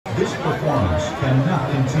performance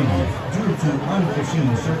cannot continue due to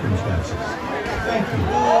unforeseen circumstances. Thank you.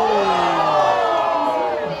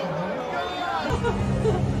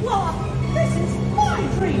 Mom, this is my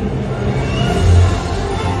dream!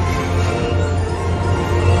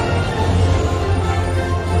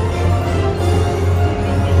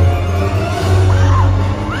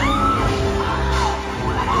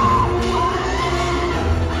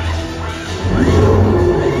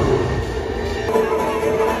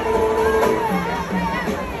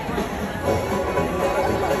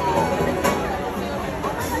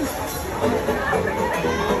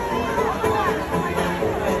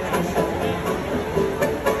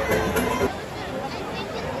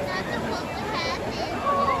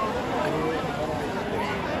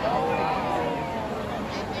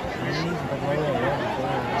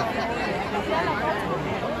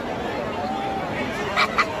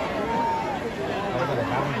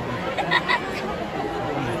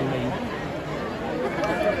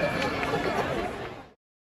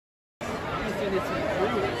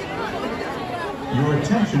 Your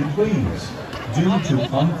attention, please. Due to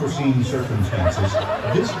unforeseen circumstances,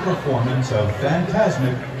 this performance of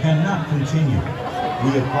Fantasmic cannot continue.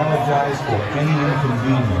 We apologize for any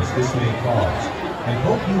inconvenience this may cause, and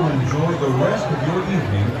hope you enjoy the rest of your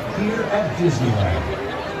evening here at Disneyland.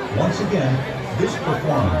 Once again, this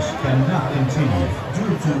performance cannot continue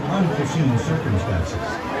due to unforeseen circumstances.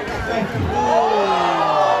 Thank you.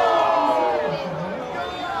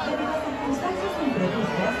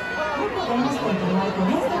 Podemos continuar con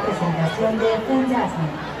esta presentación de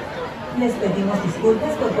Fantasmic. Les pedimos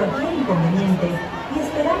disculpas por cualquier inconveniente y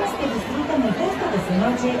esperamos que disfruten el resto de su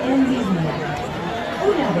noche en Disneyland.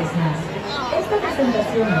 Una vez más, esta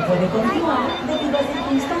presentación no puede continuar debido a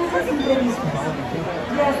circunstancias imprevistas.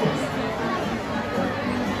 Gracias.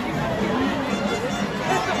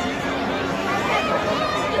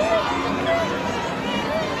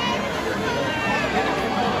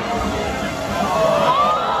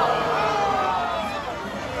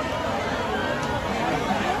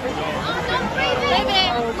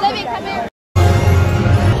 Libby, come here.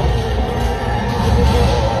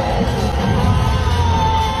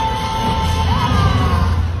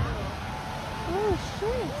 Oh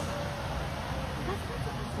shit. That's not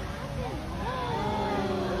supposed to happen.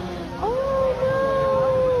 Oh no.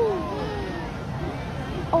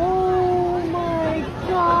 Oh my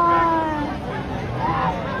god.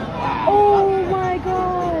 Oh my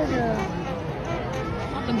god.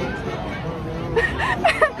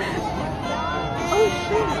 Oh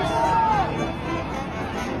shit!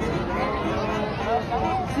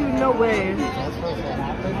 Dude, no way.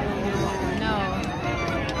 No.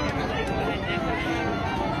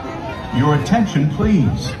 Your attention,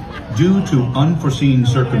 please. Due to unforeseen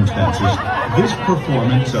circumstances, this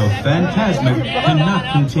performance of Fantasmic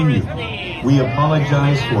cannot continue. We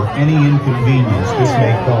apologize for any inconvenience this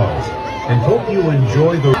may cause, and hope you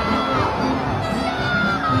enjoy the...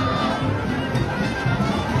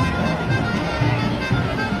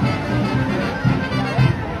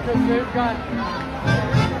 They've got